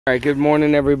All right, good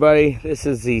morning everybody. This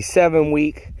is the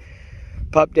 7-week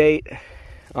pup date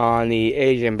on the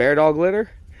Asian bear dog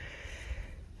litter.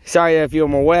 Sorry that a few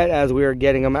of them are wet. As we were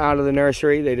getting them out of the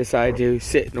nursery, they decided to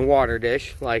sit in the water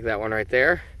dish, like that one right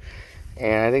there.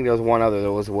 And I think there was one other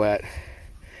that was wet.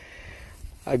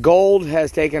 Gold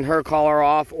has taken her collar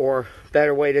off, or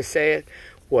better way to say it,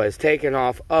 was taken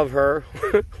off of her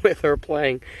with her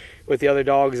playing with the other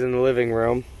dogs in the living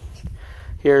room.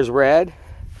 Here's Red.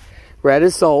 Red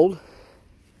is sold.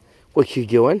 What you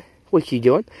doing? What you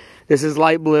doing? This is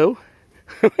Light Blue.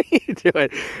 What you doing?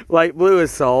 Light Blue is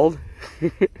sold.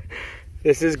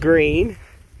 This is Green.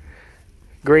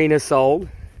 Green is sold.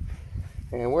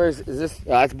 And is this?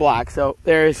 Oh, that's Black. So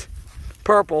there's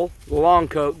Purple, the long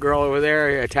coat girl over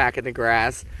there attacking the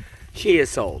grass. She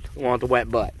is sold. The one with the wet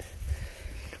butt.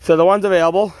 So the ones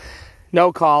available,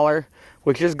 no collar,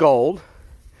 which is Gold.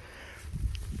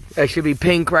 That should be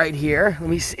pink right here. Let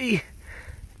me see.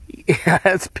 Yeah,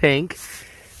 that's pink.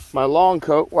 My long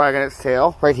coat wagging its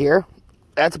tail right here.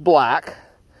 That's Black.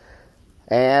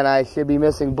 And I should be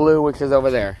missing Blue, which is over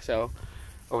there. So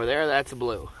over there, that's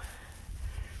Blue.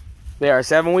 They are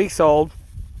 7 weeks old.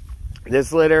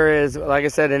 This litter is, like I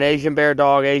said, an Asian bear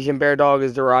dog. Asian bear dog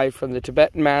is derived from the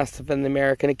Tibetan Mastiff and the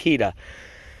American Akita.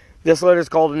 This litter is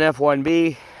called an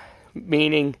F1B,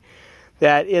 meaning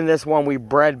that in this one we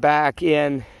bred back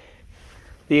in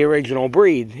the original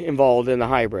breed involved in the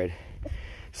hybrid.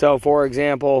 So, for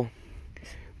example,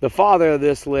 the father of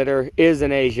this litter is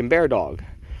an Asian bear dog,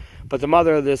 but the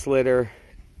mother of this litter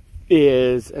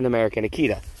is an American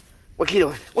Akita. What you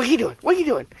doing? What you doing? What you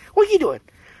doing? What you doing?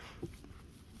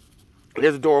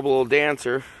 There's an adorable little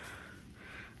dancer.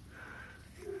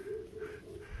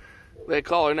 They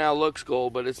call her now looks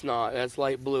gold, but it's not. That's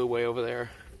Light Blue way over there.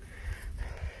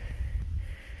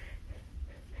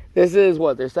 This is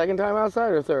what, their second time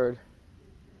outside or third?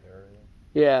 Third.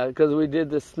 Yeah, because we did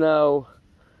the snow,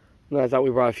 and I thought we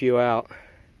brought a few out.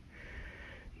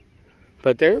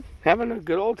 But they're having a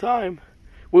good old time.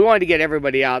 We wanted to get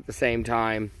everybody out at the same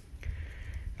time.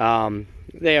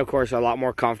 They, of course, are a lot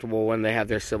more comfortable when they have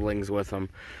their siblings with them.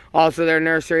 Also, their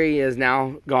nursery is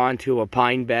now gone to a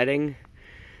pine bedding.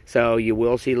 So you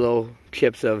will see little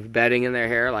chips of bedding in their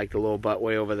hair, like the little butt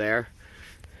way over there.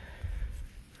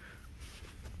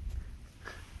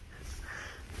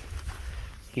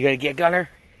 You gonna get Gunner?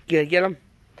 You gonna get him?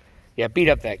 Yeah, beat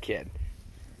up that kid.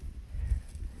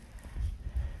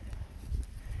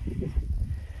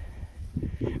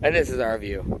 And this is our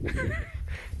view.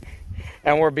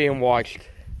 And we're being watched.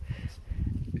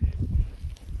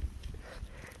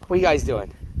 What you guys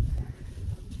doing?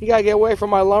 You gotta get away from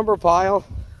my lumber pile.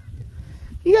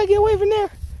 You gotta get away from there.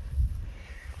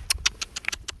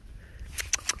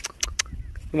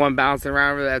 The one bouncing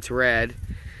around over, that's Red.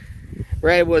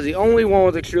 Red was the only one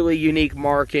with a truly unique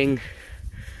marking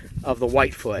of the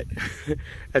white foot.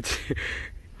 That's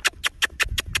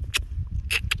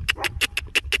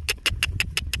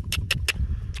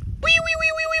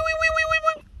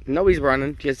nobody's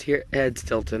running, just here heads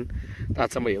tilting.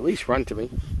 Thought somebody at least run to me.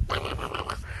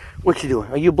 What you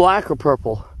doing? Are you Black or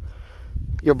Purple?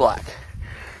 You're Black.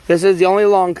 This is the only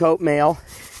long coat male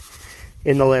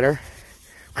in the litter.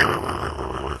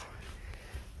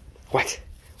 What?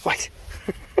 What?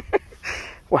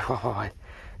 What?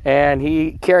 And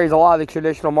he carries a lot of the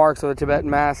traditional marks of the Tibetan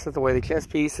Mastiff, the way the chest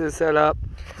piece is set up.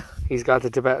 He's got the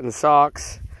Tibetan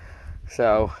socks.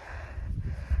 So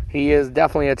he is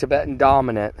definitely a Tibetan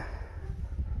dominant.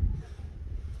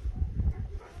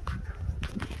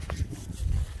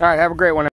 All right, have a great one.